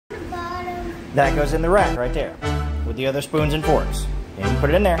That goes in the rack right there with the other spoons and forks. And you put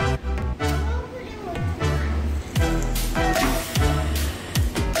it in there.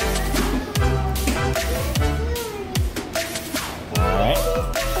 Alright.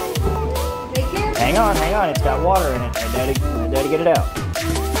 Hang on, it's got water in it. Let Daddy get it out.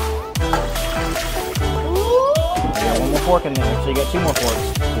 You got one more fork in there, so you got two more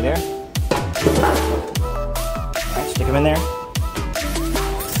forks. See there? Alright, stick them in there.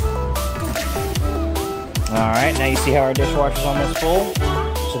 Alright, now you see how our dishwasher's almost full?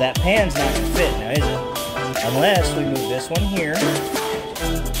 So that pan's not going to fit now, is it? Unless we move this one here.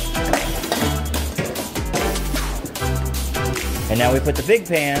 And now we put the big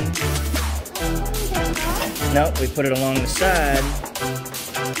pan. Nope, we put it along the side.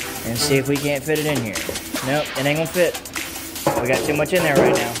 And see if we can't fit it in here. Nope, it ain't going to fit. We got too much in there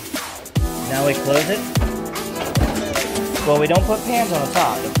right now. Now we close it. Well, we don't put pans on the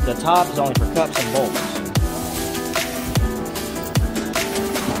top. The top is only for cups and bowls.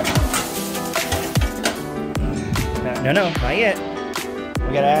 No, not yet.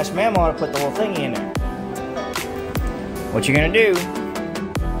 We gotta ask Mama to put the little thingy in there. What you're gonna do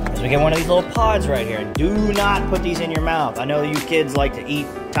is we get one of these little pods right here. Do not put these in your mouth. I know you kids like to eat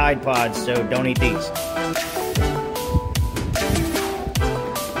Tide Pods, so don't eat these.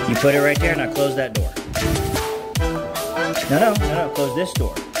 You put it right there, now close that door. No, close this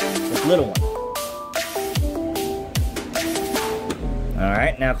door. This little one.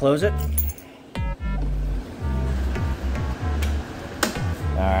 Alright, now close it.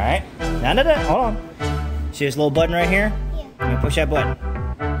 Alright. No, hold on. See this little button right here? Yeah. I'm gonna push that button.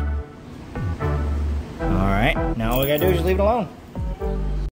 Alright, now all we gotta do is just leave it alone.